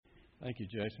Thank you,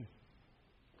 Jason.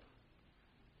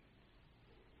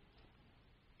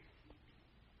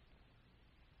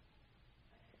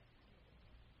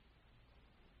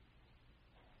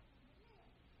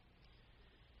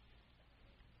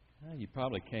 You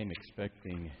probably came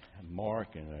expecting Mark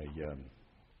and a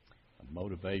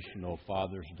motivational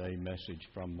Father's Day message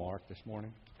from Mark this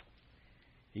morning.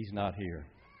 He's not here.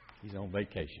 He's on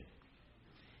vacation.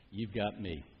 You've got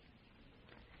me.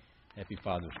 Happy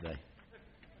Father's Day.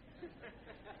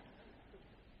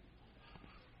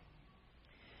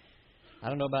 I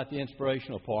don't know about the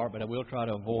inspirational part, but I will try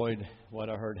to avoid what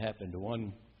I heard happen to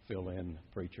one fill-in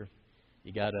preacher.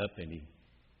 He got up and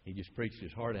he just preached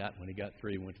his heart out. When he got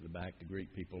through, he went to the back to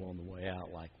greet people on the way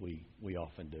out like we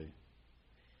often do.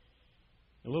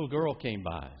 A little girl came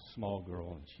by, a small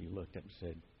girl, and she looked up and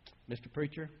said, "Mr.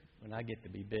 Preacher, when I get to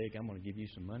be big, I'm going to give you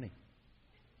some money."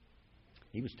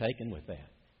 He was taken with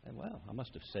that. And, well, I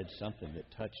must have said something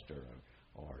that touched her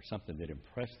or something that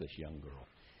impressed this young girl.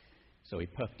 So he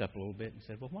puffed up a little bit and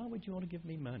said, "Well, why would you want to give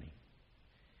me money?"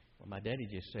 "Well, my daddy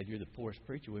just said you're the poorest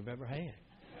preacher we've ever had."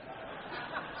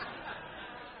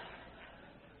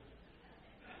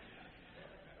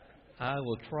 I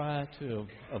will try to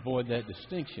avoid that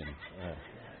distinction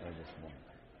this morning.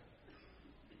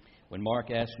 When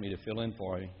Mark asked me to fill in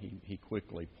for him, he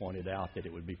quickly pointed out that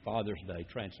it would be Father's Day.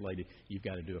 Translated, you've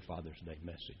got to do a Father's Day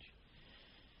message.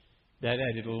 That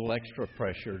added a little extra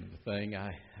pressure to the thing.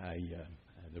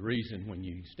 The reason when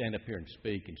you stand up here and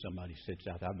speak and somebody sits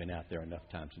out, I've been out there enough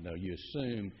times to know, you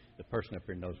assume the person up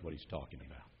here knows what he's talking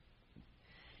about.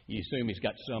 You assume he's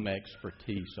got some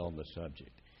expertise on the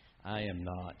subject. I am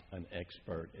not an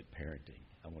expert at parenting,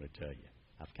 I want to tell you.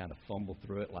 I've kind of fumbled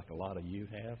through it like a lot of you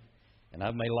have, and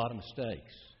I've made a lot of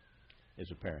mistakes as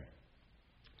a parent.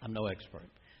 I'm no expert.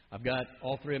 I've got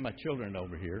all 3 of my children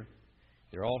over here.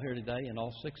 They're all here today, and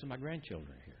all 6 of my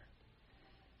grandchildren are here.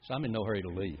 So I'm in no hurry to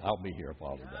leave. I'll be here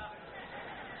all day.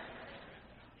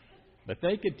 But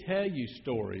they could tell you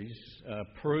stories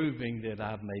proving that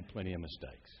I've made plenty of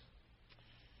mistakes.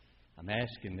 I'm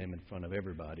asking them in front of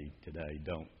everybody today,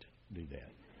 don't do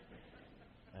that.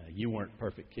 You weren't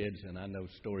perfect kids, and I know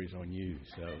stories on you,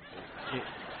 so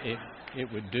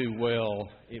it would do well.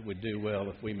 It would do well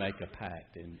if we make a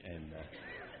pact.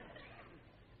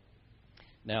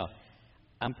 Now,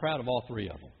 I'm proud of all 3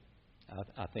 of them.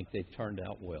 I think they've turned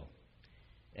out well,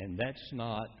 and that's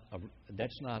not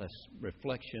a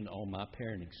reflection on my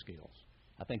parenting skills.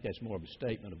 I think that's more of a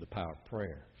statement of the power of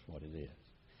prayer. Is what it is.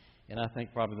 And I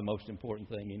think probably the most important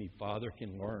thing any father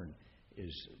can learn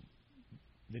is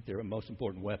that their most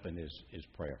important weapon is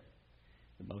prayer.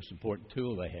 The most important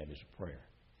tool they have is prayer.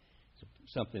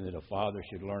 It's something that a father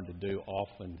should learn to do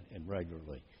often and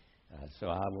regularly. So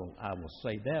I will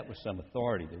say that with some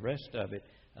authority. The rest of it,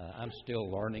 I'm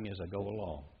still learning as I go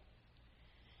along.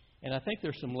 And I think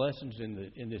there's some lessons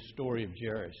in this story of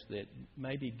Jairus that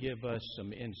maybe give us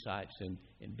some insights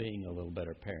in being a little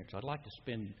better parents. I'd like to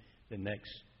spend the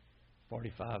next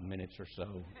 45 minutes or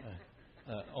so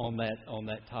on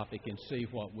that topic and see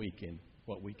what we can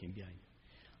gain.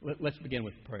 Let's begin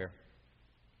with prayer.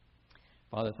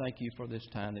 Father, thank you for this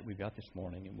time that we've got this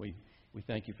morning, and we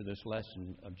thank you for this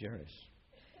lesson of Jairus.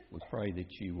 We pray that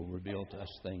you will reveal to us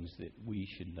things that we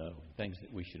should know, things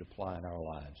that we should apply in our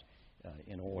lives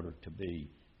in order to be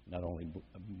not only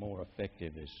more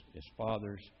effective as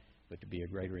fathers, but to be a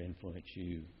greater influence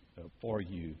for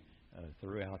you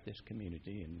throughout this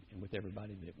community and with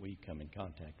everybody that we come in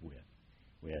contact with.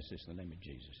 We ask this in the name of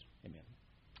Jesus. Amen.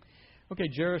 Okay,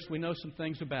 Jairus, we know some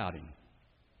things about him.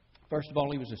 First of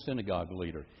all, he was a synagogue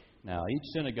leader. Now, each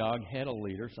synagogue had a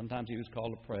leader. Sometimes he was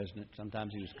called a president.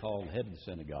 Sometimes he was called the head of the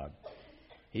synagogue.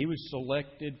 He was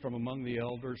selected from among the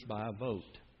elders by a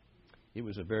vote. It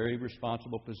was a very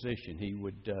responsible position.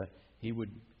 He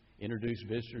would introduce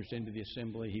visitors into the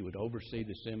assembly. He would oversee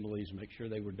the assemblies, make sure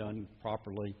they were done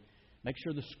properly, make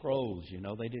sure the scrolls,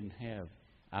 they didn't have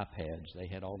iPads. They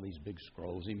had all these big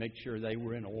scrolls. He made sure they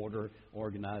were in order,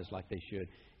 organized like they should.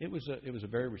 It was a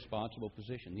very responsible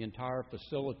position. The entire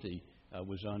facility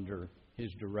was under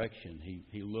his direction.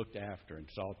 He looked after and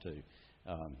saw to.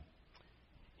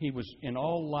 He was, in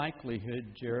all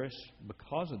likelihood, Jairus,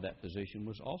 because of that position,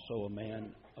 was also a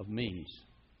man of means,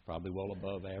 probably well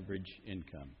above average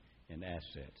income and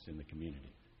assets in the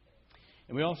community.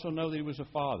 And we also know that he was a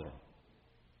father.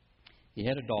 He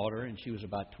had a daughter, and she was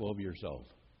about 12 years old.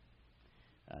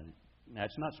 Now,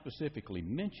 it's not specifically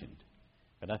mentioned,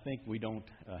 but I think we don't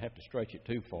have to stretch it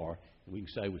too far. We can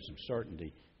say with some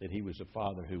certainty that he was a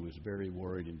father who was very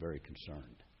worried and very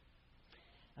concerned.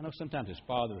 I know sometimes as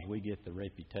fathers we get the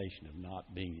reputation of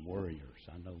not being worriers.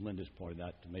 I know Linda's pointed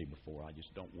out to me before, I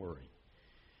just don't worry.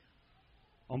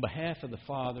 On behalf of the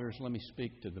fathers, let me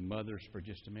speak to the mothers for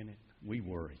just a minute. We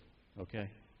worry, okay?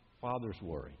 Fathers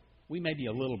worry. We may be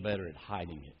a little better at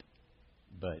hiding it,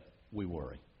 but we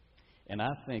worry. And I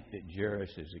think that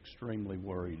Jairus is extremely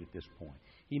worried at this point.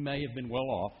 He may have been well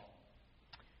off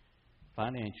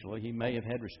financially. He may have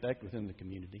had respect within the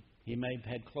community. He may have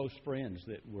had close friends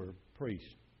that were priests,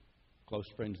 close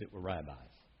friends that were rabbis.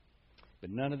 But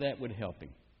none of that would help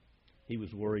him. He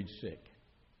was worried sick.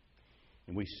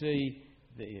 And we see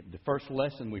the first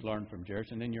lesson we learned from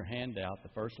Jairus, and in your handout, the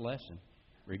first lesson,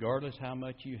 regardless how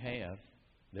much you have,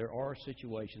 there are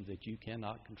situations that you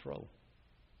cannot control.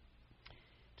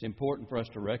 It's important for us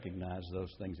to recognize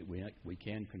those things that we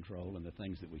can control and the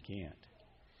things that we can't.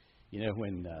 You know,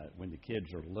 when the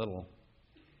kids are little,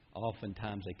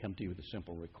 oftentimes they come to you with a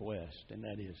simple request, and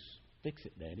that is, fix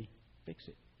it, Daddy, fix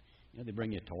it. You know, they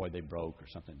bring you a toy they broke or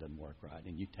something that doesn't work right,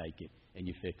 and you take it and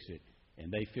you fix it,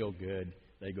 and they feel good.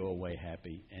 They go away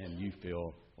happy, and you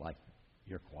feel like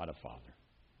you're quite a father,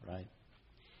 right?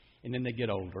 And then they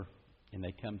get older, and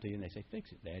they come to you and they say,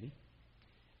 fix it, Daddy.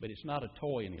 But it's not a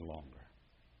toy any longer.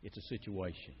 It's a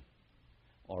situation,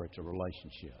 or it's a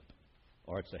relationship,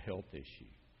 or it's a health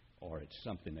issue, or it's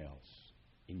something else.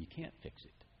 And you can't fix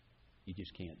it. You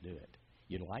just can't do it.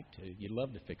 You'd like to. You'd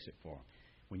love to fix it for them.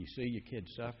 When you see your kids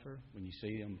suffer, when you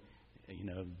see them,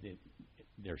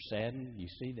 they're saddened, you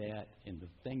see that, and the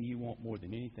thing you want more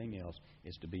than anything else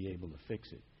is to be able to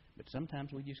fix it. But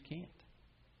sometimes we just can't.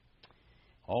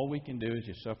 All we can do is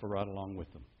just suffer right along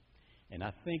with them. And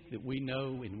I think that we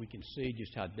know and we can see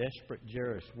just how desperate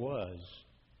Jairus was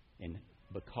and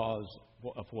because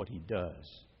of what he does.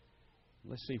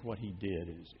 Let's see what he did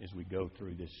as we go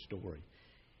through this story.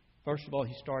 First of all,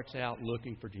 he starts out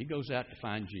he goes out to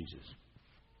find Jesus.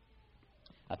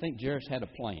 I think Jairus had a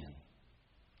plan.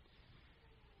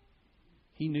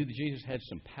 He knew that Jesus had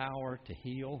some power to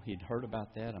heal. He'd heard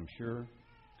about that, I'm sure.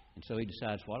 And so he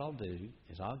decides, what I'll do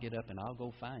is I'll get up and I'll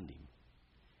go find him.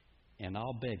 And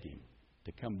I'll beg him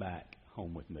to come back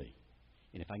home with me.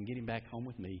 And if I can get him back home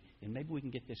with me, then maybe we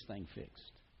can get this thing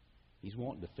fixed. He's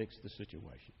wanting to fix the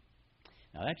situation.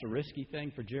 Now, that's a risky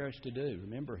thing for Jairus to do.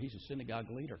 Remember, he's a synagogue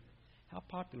leader. How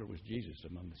popular was Jesus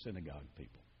among the synagogue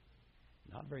people?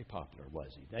 Not very popular, was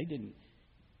he?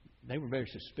 They were very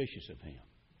suspicious of him.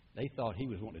 They thought he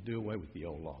was wanting to do away with the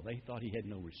old law. They thought he had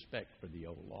no respect for the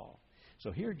old law. So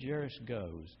here Jairus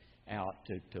goes out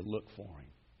to look for him.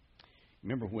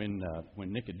 Remember when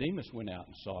Nicodemus went out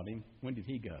and sought him, when did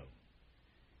he go?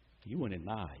 He went at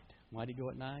night. Why did he go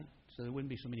at night? So there wouldn't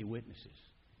be so many witnesses.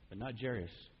 But not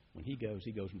Jairus. When he goes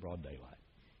in broad daylight.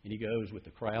 And he goes with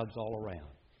the crowds all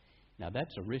around. Now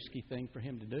that's a risky thing for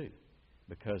him to do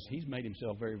because he's made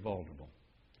himself very vulnerable.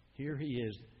 Here he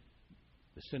is,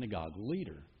 the synagogue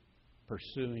leader,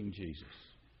 pursuing Jesus.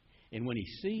 And when he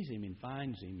sees him and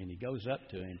finds him and he goes up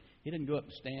to him, he doesn't go up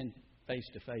and stand face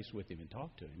to face with him and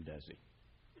talk to him, does he?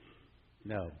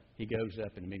 No. He goes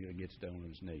up and immediately gets down on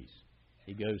his knees.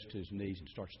 He goes to his knees and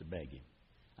starts to beg him.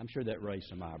 I'm sure that raised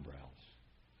some eyebrows.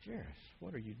 Jairus,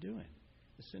 what are you doing?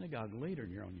 The synagogue leader,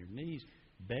 and you're on your knees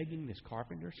begging this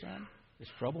carpenter's son, this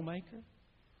troublemaker,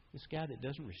 this guy that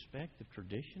doesn't respect the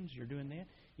traditions. You're doing that?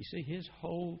 You see, his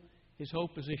whole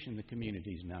position in the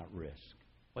community is now at risk.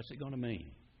 What's it going to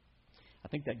mean? I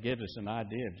think that gives us an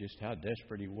idea of just how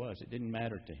desperate he was. It didn't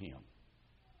matter to him.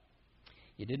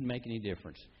 It didn't make any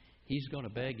difference. He's going to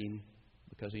beg him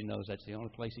because he knows that's the only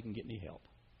place he can get any help.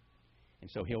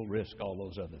 And so he'll risk all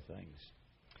those other things.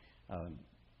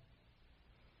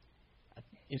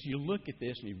 As you look at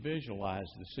this and you visualize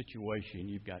the situation,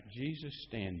 you've got Jesus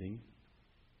standing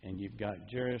and you've got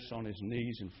Jairus on his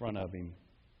knees in front of him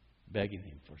begging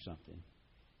him for something.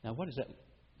 Now, what does that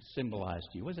symbolize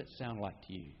to you? What does that sound like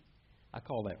to you? I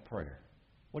call that prayer.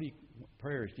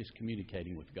 Prayer is just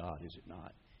communicating with God, is it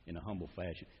not, in a humble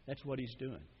fashion? That's what he's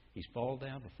doing. He's fallen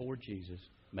down before Jesus,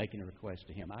 making a request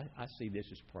to him. I see this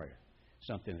as prayer,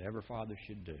 something that every father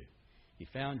should do. He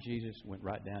found Jesus, went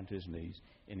right down to his knees,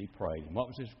 and he prayed. And what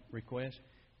was his request?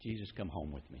 Jesus, come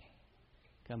home with me.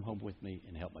 Come home with me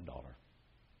and help my daughter.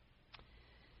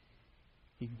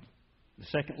 The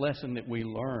second lesson that we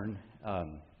learn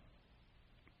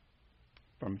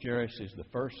from Jairus is the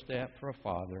first step for a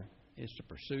father is to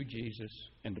pursue Jesus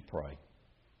and to pray.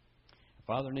 A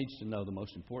father needs to know the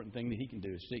most important thing that he can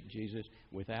do is seek Jesus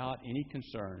without any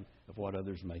concern of what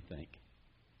others may think.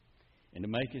 And to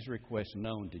make his request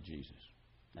known to Jesus.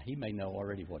 Now, he may know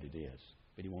already what it is,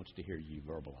 but he wants to hear you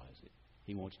verbalize it.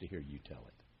 He wants to hear you tell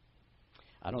it.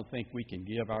 I don't think we can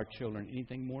give our children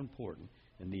anything more important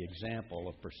than the example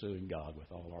of pursuing God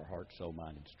with all our heart, soul,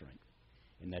 mind, and strength.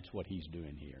 And that's what he's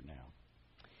doing here now.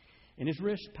 And his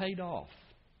risk paid off.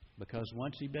 Because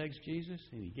once he begs Jesus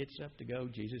and he gets up to go,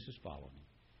 Jesus is following him.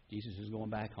 Jesus is going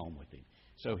back home with him.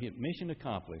 So his mission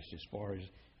accomplished as far as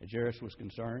Jairus was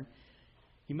concerned.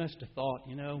 He must have thought,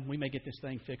 we may get this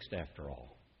thing fixed after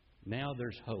all. Now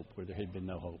there's hope where there had been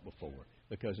no hope before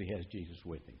because he has Jesus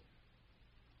with him.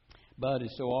 But as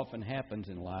so often happens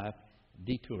in life,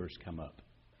 detours come up.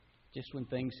 Just when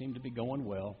things seem to be going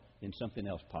well, then something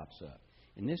else pops up.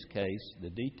 In this case, the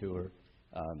detour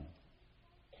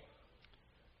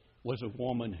was a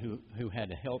woman who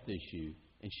had a health issue,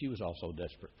 and she was also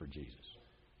desperate for Jesus.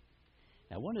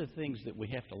 Now, one of the things that we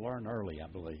have to learn early, I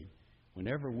believe,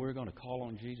 whenever we're going to call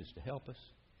on Jesus to help us,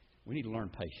 we need to learn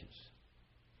patience.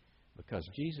 Because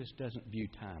Jesus doesn't view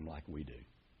time like we do.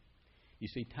 You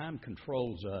see, time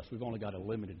controls us. We've only got a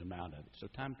limited amount of it. So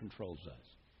time controls us.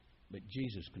 But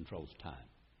Jesus controls time.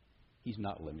 He's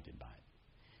not limited by it.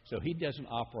 So He doesn't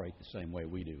operate the same way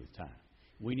we do with time.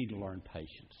 We need to learn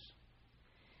patience.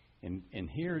 And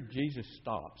here Jesus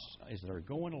stops. As they're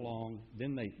going along,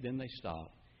 then they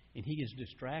stop. And He is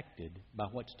distracted by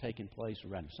what's taking place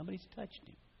around Him. Somebody's touched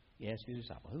Him. He asked His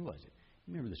disciple, who was it?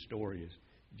 Remember the story as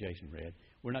Jason read.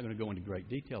 We're not going to go into great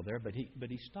detail there, but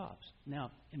he stops.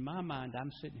 Now, in my mind,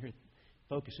 I'm sitting here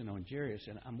focusing on Jairus,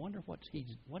 and I'm wondering what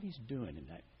he's doing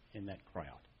in that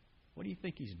crowd. What do you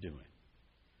think he's doing?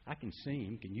 I can see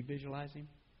him. Can you visualize him?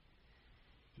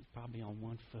 He's probably on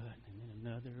one foot and then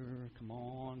another. Come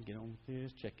on, get on with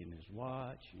this. Checking his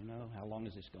watch. How long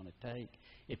is this going to take?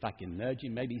 If I can nudge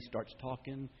him, maybe he starts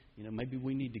talking. Maybe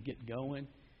we need to get going.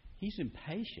 He's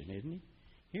impatient, isn't he?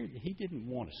 Here, he didn't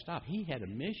want to stop. He had a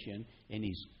mission, and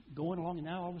he's going along, and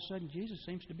now all of a sudden Jesus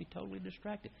seems to be totally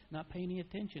distracted, not paying any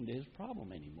attention to his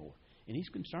problem anymore. And he's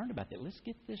concerned about that. Let's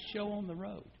get this show on the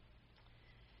road.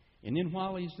 And then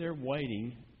while he's there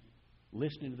waiting,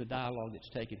 listening to the dialogue that's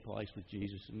taking place with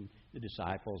Jesus and the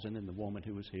disciples and then the woman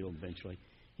who was healed eventually,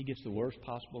 he gets the worst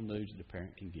possible news that a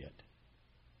parent can get.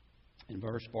 In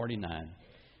verse 49,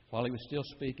 while he was still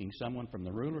speaking, someone from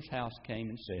the ruler's house came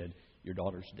and said, "Your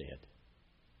daughter's dead.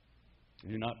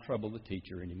 Do not trouble the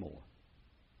teacher anymore."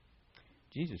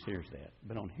 Jesus hears that.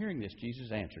 But on hearing this,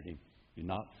 Jesus answered him, "Do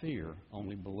not fear,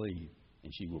 only believe,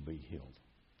 and she will be healed."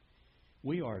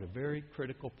 We are at a very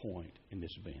critical point in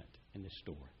this event, in this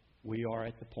story. We are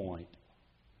at the point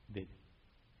that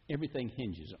everything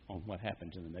hinges on what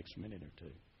happens in the next minute or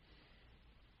two.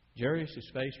 Jairus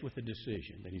is faced with a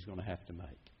decision that he's going to have to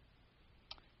make.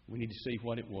 We need to see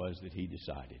what it was that he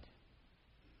decided.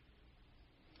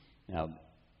 Now,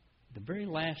 the very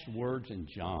last words in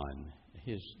John,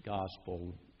 his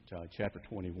Gospel, chapter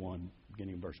 21,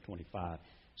 beginning in verse 25,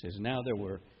 says, "Now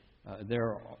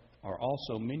there are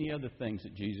also many other things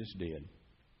that Jesus did.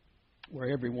 Were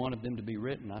every one of them to be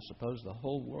written, I suppose the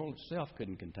whole world itself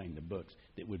couldn't contain the books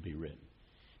that would be written."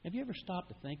 Have you ever stopped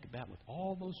to think about, with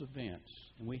all those events,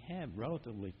 and we have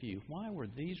relatively few, why were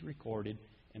these recorded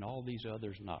and all these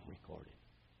others not recorded?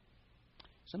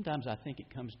 Sometimes I think it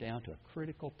comes down to a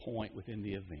critical point within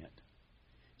the event.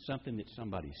 Something that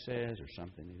somebody says or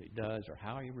something that he does or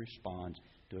how he responds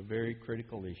to a very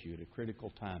critical issue at a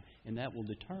critical time. And that will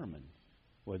determine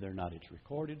whether or not it's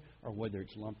recorded or whether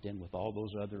it's lumped in with all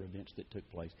those other events that took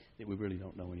place that we really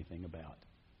don't know anything about.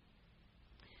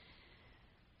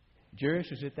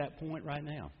 Jairus is at that point right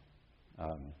now.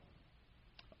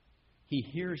 He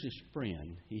hears his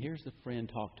friend. He hears the friend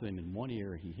talk to him in one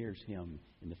ear. He hears him,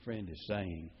 and the friend is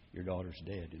saying, "Your daughter's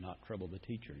dead. Do not trouble the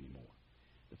teacher anymore."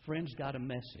 The friend's got a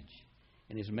message,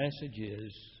 and his message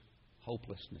is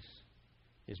hopelessness.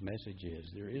 His message is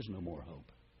there is no more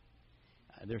hope.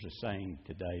 There's a saying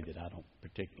today that I don't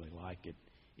particularly like. It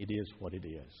is what it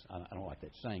is. I don't like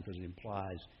that saying because it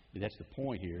implies that's the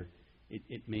point here.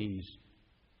 It means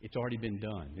it's already been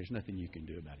done. There's nothing you can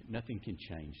do about it. Nothing can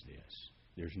change this.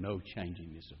 There's no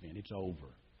changing this event. It's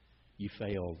over. You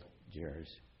failed,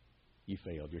 Jairus. You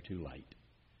failed. You're too late.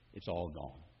 It's all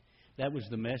gone. That was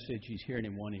the message he's hearing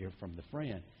in one ear from the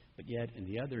friend, but yet in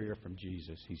the other ear from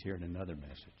Jesus, he's hearing another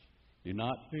message. "Do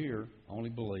not fear, only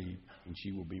believe, and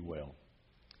she will be well."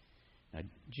 Now,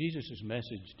 Jesus'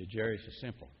 message to Jairus is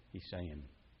simple. He's saying,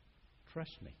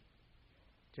 "Trust me.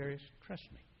 Jairus,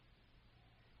 trust me.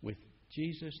 With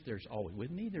Jesus,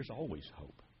 with me, there's always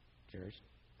hope. Jairus,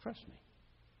 trust me."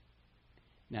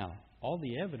 Now, all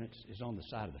the evidence is on the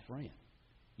side of the friend.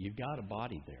 You've got a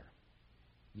body there.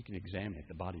 You can examine it.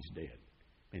 The body's dead.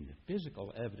 And the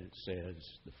physical evidence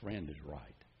says the friend is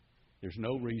right. There's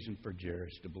no reason for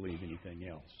Jairus to believe anything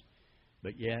else.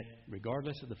 But yet,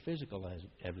 regardless of the physical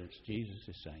evidence, Jesus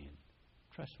is saying,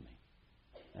 "Trust me."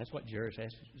 That's what Jairus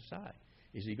has to decide.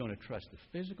 Is he going to trust the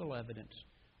physical evidence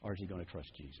or is he going to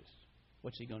trust Jesus?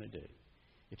 What's he going to do?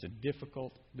 It's a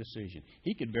difficult decision.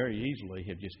 He could very easily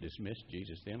have just dismissed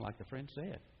Jesus then, like the friend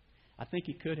said. I think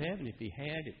he could have, and if he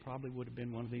had, it probably would have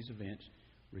been one of these events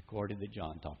recorded that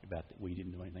John talked about that we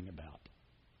didn't know anything about.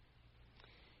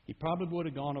 He probably would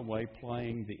have gone away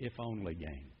playing the if-only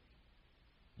game.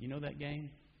 You know that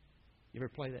game? You ever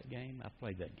play that game? I've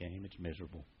played that game. It's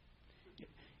miserable.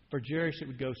 For Jairus, it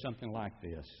would go something like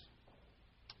this.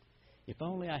 If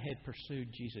only I had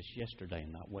pursued Jesus yesterday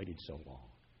and not waited so long,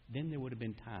 then there would have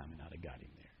been time and I'd have got him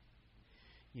there.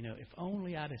 You know, if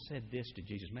only I'd have said this to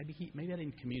Jesus. Maybe I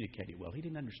didn't communicate it well. He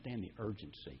didn't understand the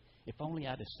urgency. If only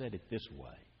I'd have said it this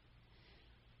way.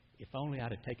 If only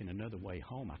I'd have taken another way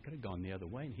home, I could have gone the other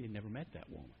way and he had never met that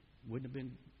woman. Wouldn't have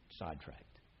been sidetracked.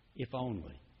 If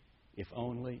only. If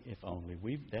only, if only.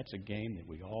 That's a game that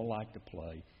we all like to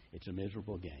play. It's a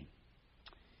miserable game.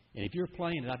 And if you're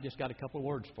playing it, I've just got a couple of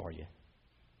words for you.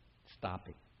 Stop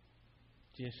it.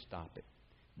 Just stop it.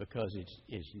 Because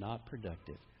it's not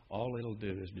productive. All it'll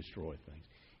do is destroy things.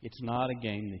 It's not a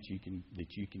game that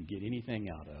you can get anything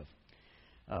out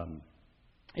of.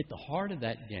 At the heart of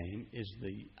that game is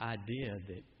the idea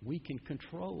that we can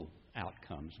control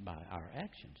outcomes by our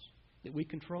actions. That we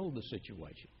control the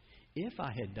situation. If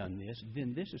I had done this,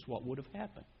 then this is what would have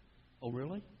happened. Oh,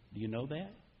 really? Do you know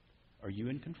that? Are you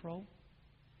in control?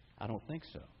 I don't think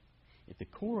so. At the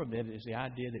core of it is the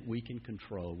idea that we can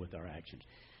control with our actions.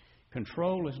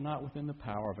 Control is not within the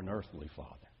power of an earthly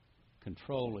father.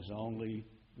 Control is only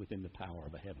within the power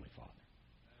of a heavenly Father.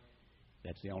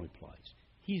 That's the only place.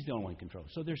 He's the only one in control.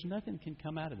 So there's nothing can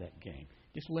come out of that game.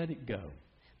 Just let it go.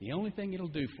 The only thing it'll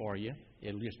do for you,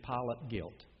 it'll just pile up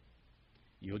guilt.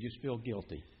 You'll just feel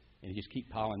guilty. And you just keep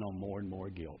piling on more and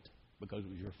more guilt because it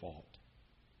was your fault.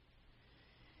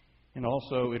 And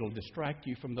also, it'll distract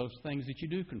you from those things that you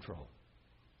do control.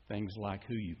 Things like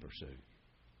who you pursue.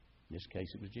 In this case,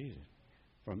 it was Jesus.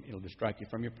 It'll distract you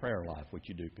from your prayer life, which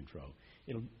you do control.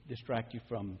 It'll distract you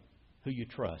from who you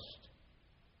trust,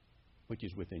 which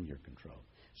is within your control.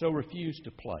 So refuse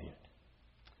to play it.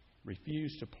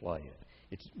 Refuse to play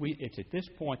it. It's at this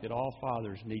point that all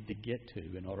fathers need to get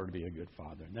to in order to be a good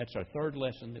father. And that's our third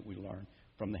lesson that we learn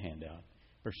from the handout.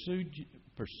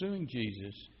 Pursuing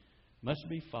Jesus must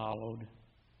be followed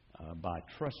by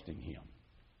trusting Him.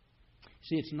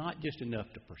 See, it's not just enough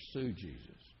to pursue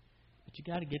Jesus, but you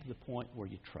got to get to the point where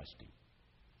you trust Him,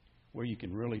 where you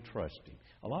can really trust Him.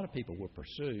 A lot of people will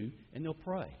pursue and they'll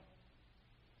pray.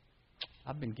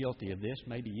 I've been guilty of this.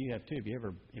 Maybe you have too.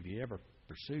 Have you ever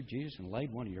pursued Jesus and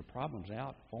laid one of your problems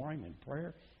out for Him in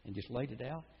prayer and just laid it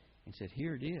out and said,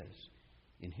 "Here it is.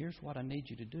 And here's what I need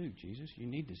you to do, Jesus. You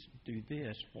need to do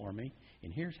this for me.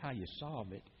 And here's how you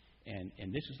solve it. And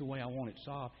this is the way I want it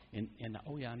solved. And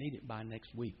oh, yeah, I need it by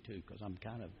next week, too, because I'm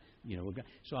kind of,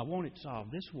 so I want it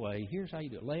solved this way. Here's how you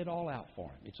do it. Lay it all out for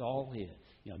Him. It's all His.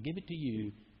 Give it to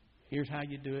you. Here's how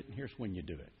you do it, and here's when you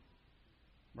do it.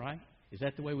 Right? Is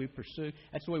that the way we pursue?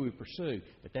 That's the way we pursue,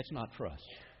 but that's not trust.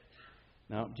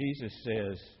 Now, Jesus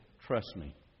says, trust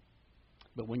me.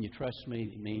 But when you trust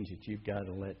me, it means that you've got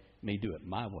to let me do it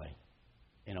my way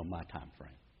and on my time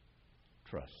frame.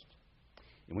 Trust.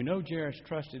 And we know Jairus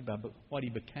trusted by what he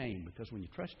became, because when you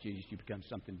trust Jesus, you become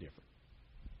something different.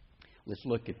 Let's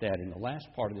look at that in the last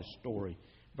part of this story.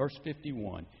 Verse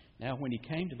 51. Now, when he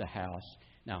came to the house,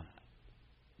 now,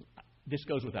 this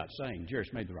goes without saying, Jairus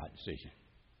made the right decision.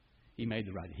 He made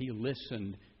the right. He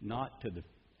listened not to the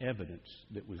evidence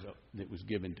that was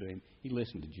given to him. He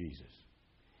listened to Jesus,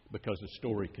 because the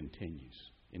story continues,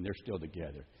 and they're still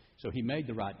together. So he made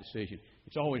the right decision.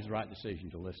 It's always the right decision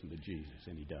to listen to Jesus,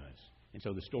 and he does. And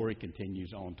so the story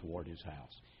continues on toward his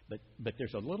house. But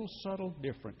there's a little subtle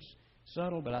difference,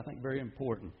 subtle but I think very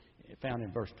important, found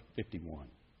in verse 51.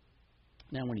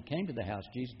 Now when he came to the house,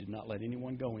 Jesus did not let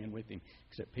anyone go in with him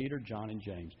except Peter, John, and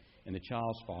James, and the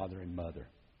child's father and mother.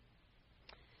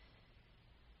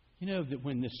 You know that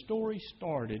when the story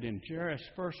started and Jairus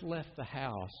first left the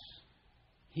house,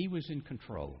 he was in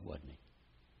control, wasn't he?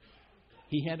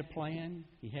 He had a plan.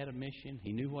 He had a mission.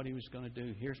 He knew what he was going to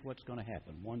do. Here's what's going to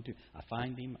happen. 1, 2, I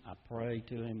find him. I pray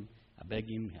to him. I beg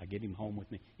him. I get him home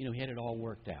with me. He had it all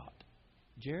worked out.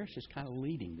 Jairus is kind of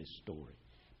leading this story.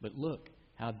 But look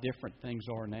how different things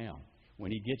are now.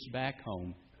 When he gets back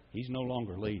home, he's no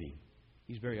longer leading.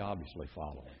 He's very obviously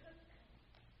following.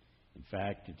 In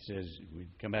fact, it says, we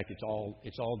come back, it's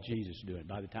all Jesus doing.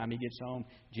 By the time he gets home,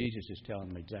 Jesus is telling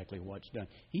him exactly what's done.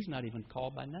 He's not even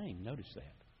called by name. Notice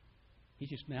that. He's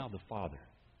just now the father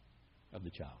of the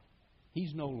child.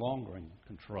 He's no longer in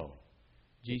control.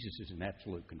 Jesus is in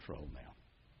absolute control now.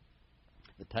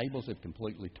 The tables have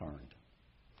completely turned.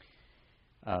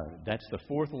 That's the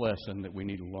fourth lesson that we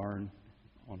need to learn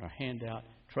on our handout.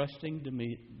 Trusting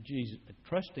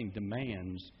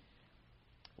demands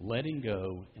letting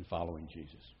go and following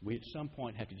Jesus. We at some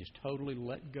point have to just totally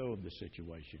let go of the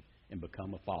situation and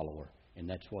become a follower. And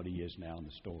that's what he is now in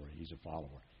the story. He's a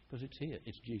follower. Because it's his.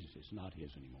 It's Jesus. It's not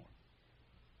his anymore.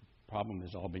 The problem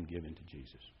has all been given to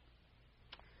Jesus.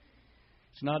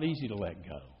 It's not easy to let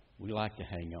go. We like to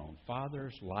hang on.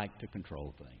 Fathers like to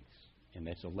control things. And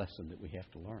that's a lesson that we have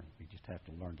to learn. We just have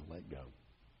to learn to let go.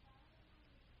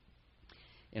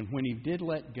 And when he did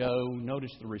let go,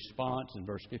 notice the response in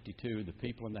verse 52, the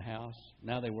people in the house.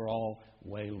 Now they were all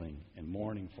wailing and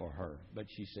mourning for her. But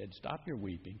she said, "Stop your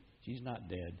weeping. She's not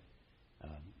dead,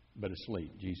 but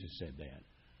asleep." Jesus said that.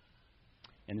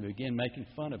 And they began making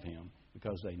fun of him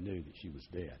because they knew that she was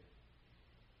dead.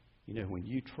 You know, when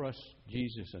you trust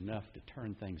Jesus enough to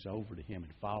turn things over to him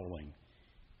and follow him,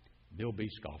 there'll be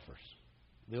scoffers.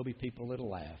 There'll be people that'll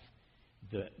laugh.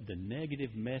 The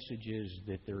negative messages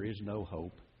that there is no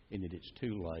hope and that it's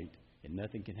too late and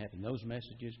nothing can happen, those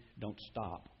messages don't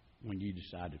stop when you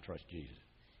decide to trust Jesus.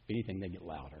 If anything, they get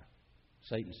louder.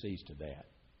 Satan sees to that.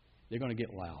 They're going to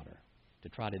get louder to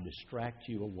try to distract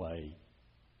you away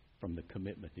from the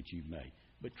commitment that you've made.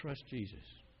 But trust Jesus.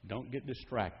 Don't get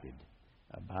distracted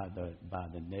by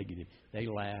the negative. They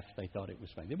laughed. They thought it was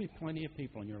funny. There'll be plenty of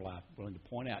people in your life willing to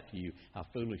point out to you how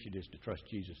foolish it is to trust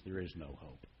Jesus. There is no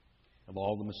hope. Of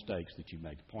all the mistakes that you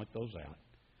made, to point those out.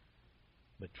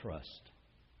 But trust.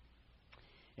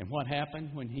 And what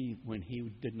happened when he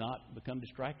did not become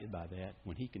distracted by that?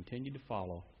 When he continued to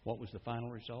follow, what was the final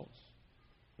results?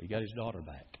 He got his daughter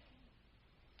back.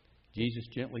 Jesus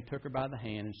gently took her by the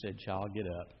hand and said, "Child, get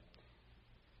up."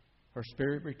 Her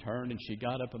spirit returned and she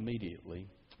got up immediately.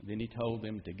 Then he told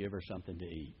them to give her something to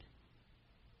eat.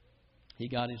 He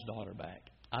got his daughter back.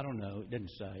 I don't know, it didn't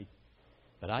say.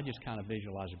 But I just kind of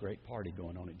visualize a great party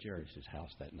going on at Jairus'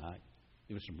 house that night.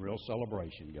 There was some real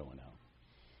celebration going on.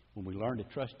 When we learn to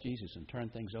trust Jesus and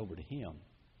turn things over to him,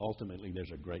 ultimately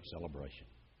there's a great celebration.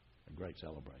 A great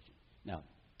celebration. Now,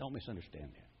 don't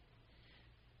misunderstand that.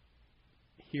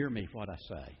 Hear me what I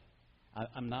say.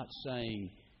 I'm not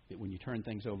saying that when you turn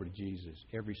things over to Jesus,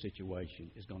 every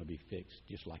situation is going to be fixed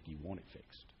just like you want it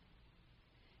fixed.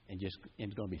 And it's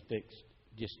going to be fixed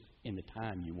just in the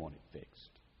time you want it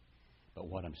fixed. But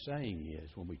what I'm saying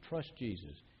is, when we trust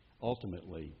Jesus,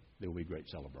 ultimately there will be great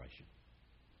celebration.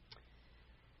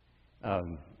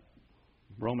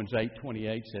 Romans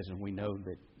 8:28 says, "And we know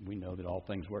that all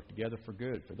things work together for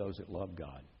good for those that love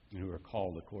God and who are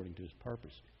called according to his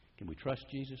purpose." Can we trust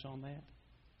Jesus on that?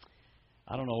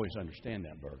 I don't always understand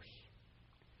that verse.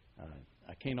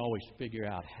 I can't always figure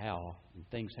out how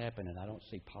things happen, and I don't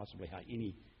see possibly how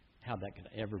that could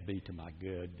ever be to my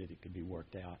good, that it could be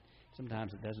worked out.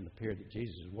 Sometimes it doesn't appear that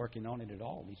Jesus is working on it at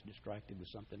all. He's distracted with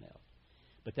something else.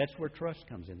 But that's where trust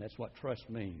comes in. That's what trust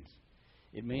means.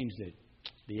 It means that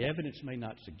the evidence may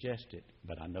not suggest it,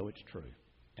 but I know it's true,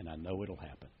 and I know it'll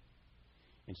happen.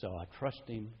 And so I trust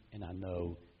him, and I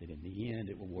know that in the end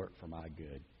it will work for my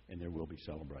good, and there will be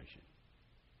celebration.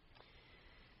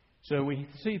 So we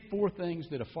see four things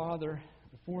that a father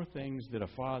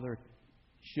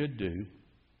should do.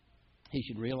 He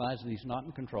should realize that he's not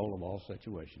in control of all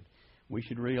situations. We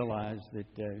should realize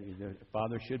that the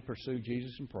father should pursue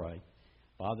Jesus and pray.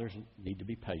 Fathers need to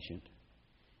be patient.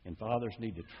 And fathers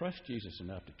need to trust Jesus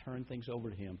enough to turn things over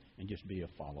to him and just be a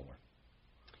follower.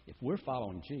 If we're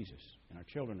following Jesus and our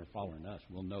children are following us,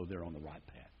 we'll know they're on the right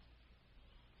path.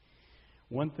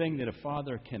 One thing that a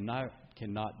father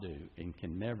cannot do and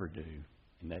can never do,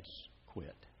 and that's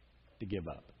quit, to give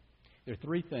up. There are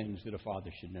three things that a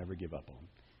father should never give up on.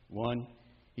 One,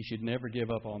 he should never give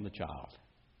up on the child.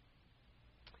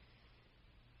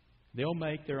 They'll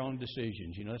make their own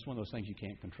decisions. You know, that's one of those things you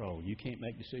can't control. You can't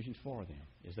make decisions for them.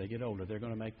 As they get older, they're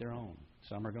going to make their own.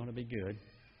 Some are going to be good.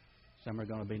 Some are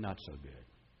going to be not so good.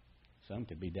 Some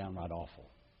could be downright awful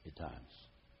at times.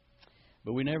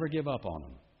 But we never give up on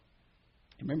them.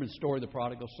 Remember the story of the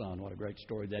prodigal son. What a great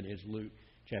story that is, Luke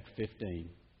chapter 15.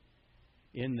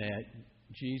 In that,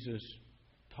 Jesus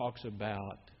talks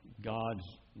about God's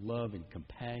love and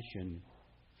compassion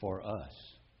for us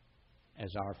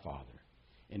as our Father.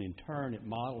 And in turn, it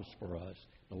models for us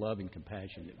the love and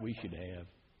compassion that we should have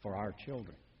for our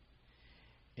children.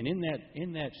 And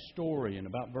in that story, in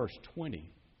about verse 20,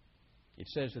 it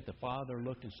says that the father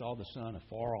looked and saw the son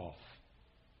afar off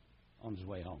on his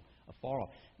way home. Afar off.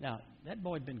 Now, that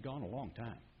boy had been gone a long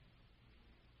time.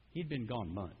 He'd been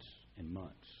gone months and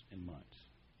months and months.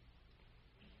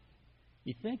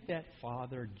 You think that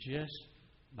father, just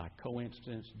by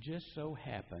coincidence, just so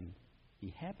happened,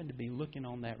 he happened to be looking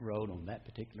on that road on that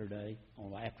particular day,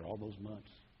 after all those months?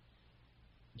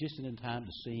 just in time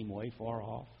to see Him way far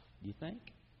off? Do you think?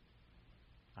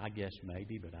 I guess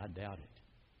maybe, but I doubt it.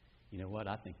 You know what?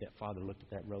 I think that Father looked at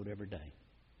that road every day.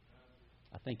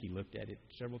 I think He looked at it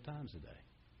several times a day.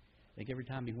 I think every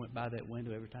time He went by that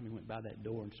window, every time He went by that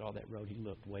door and saw that road, He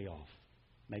looked way off.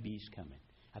 Maybe He's coming.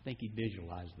 I think He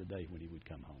visualized the day when He would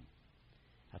come home.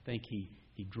 I think He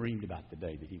dreamed about the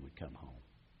day that He would come home.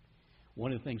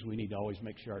 One of the things we need to always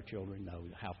make sure our children know,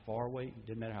 how far away, it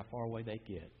doesn't matter how far away they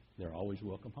get, they're always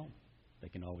welcome home. They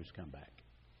can always come back.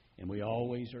 And we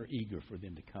always are eager for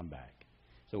them to come back.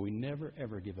 So we never,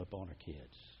 ever give up on our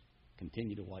kids.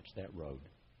 Continue to watch that road.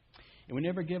 And we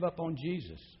never give up on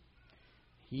Jesus.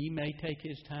 He may take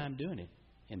His time doing it,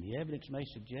 and the evidence may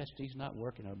suggest He's not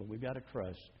working on it, but we've got to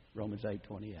trust Romans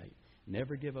 8:28.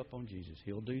 Never give up on Jesus.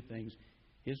 He'll do things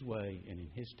His way and in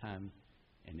His time,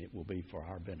 and it will be for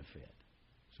our benefit.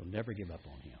 So never give up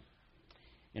on Him.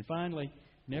 And finally,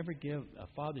 a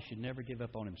father should never give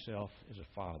up on himself as a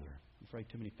father. I'm afraid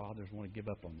too many fathers want to give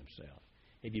up on themselves.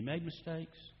 Have you made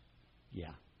mistakes?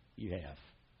 Yeah, you have.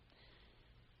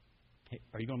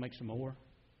 Are you going to make some more?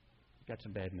 I've got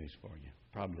some bad news for you.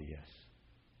 Probably yes.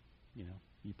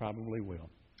 You probably will.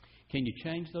 Can you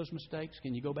change those mistakes?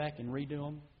 Can you go back and redo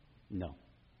them? No.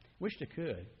 Wish I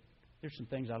could. There's some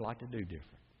things I'd like to do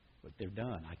different. But they're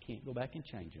done. I can't go back and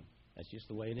change them. That's just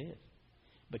the way it is.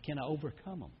 But can I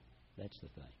overcome them? That's the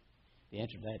thing. The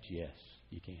answer to that's yes,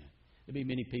 you can. There'll be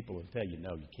many people who will tell you,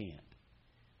 no, you can't.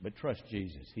 But trust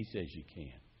Jesus. He says you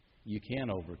can. You can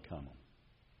overcome them.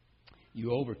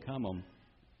 You overcome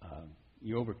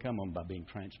them by being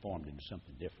transformed into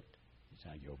something different. That's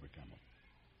how you overcome them.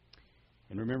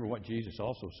 And remember what Jesus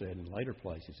also said in a later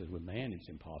place. He says, with man it's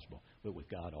impossible, but with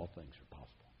God all things are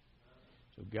possible.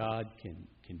 So God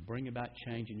can bring about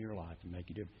change in your life and make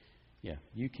you different. Yeah,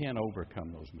 you can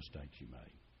overcome those mistakes you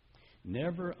made.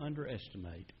 Never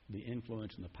underestimate the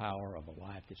influence and the power of a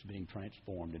life that's being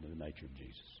transformed into the nature of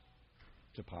Jesus.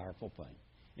 It's a powerful thing.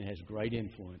 It has great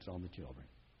influence on the children.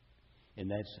 And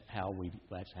that's how we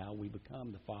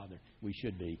become the Father we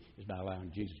should be, is by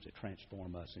allowing Jesus to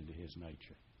transform us into His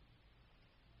nature.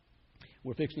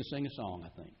 We're fixing to sing a song, I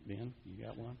think. Ben, you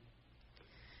got one?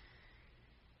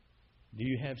 Do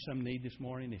you have some need this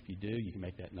morning? If you do, you can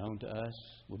make that known to us.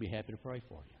 We'll be happy to pray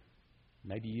for you.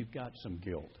 Maybe you've got some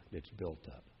guilt that's built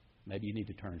up. Maybe you need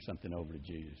to turn something over to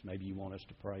Jesus. Maybe you want us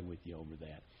to pray with you over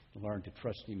that, to learn to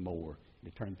trust Him more,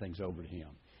 and to turn things over to Him.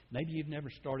 Maybe you've never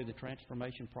started the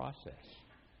transformation process.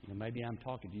 Maybe I'm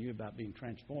talking to you about being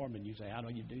transformed, and you say, how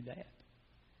do you do that?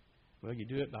 Well, you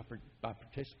do it by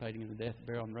participating in the death,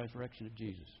 burial, and resurrection of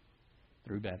Jesus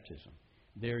through baptism.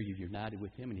 There you're united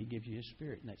with Him, and He gives you His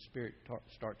Spirit, and that Spirit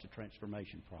starts a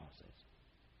transformation process.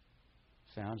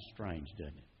 Sounds strange,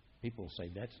 doesn't it? People say,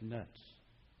 that's nuts.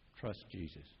 Trust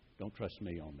Jesus. Don't trust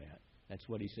me on that. That's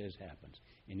what He says happens,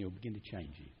 and He'll begin to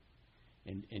change you.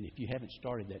 And if you haven't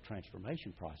started that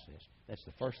transformation process, that's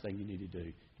the first thing you need to do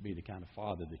to be the kind of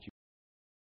father that you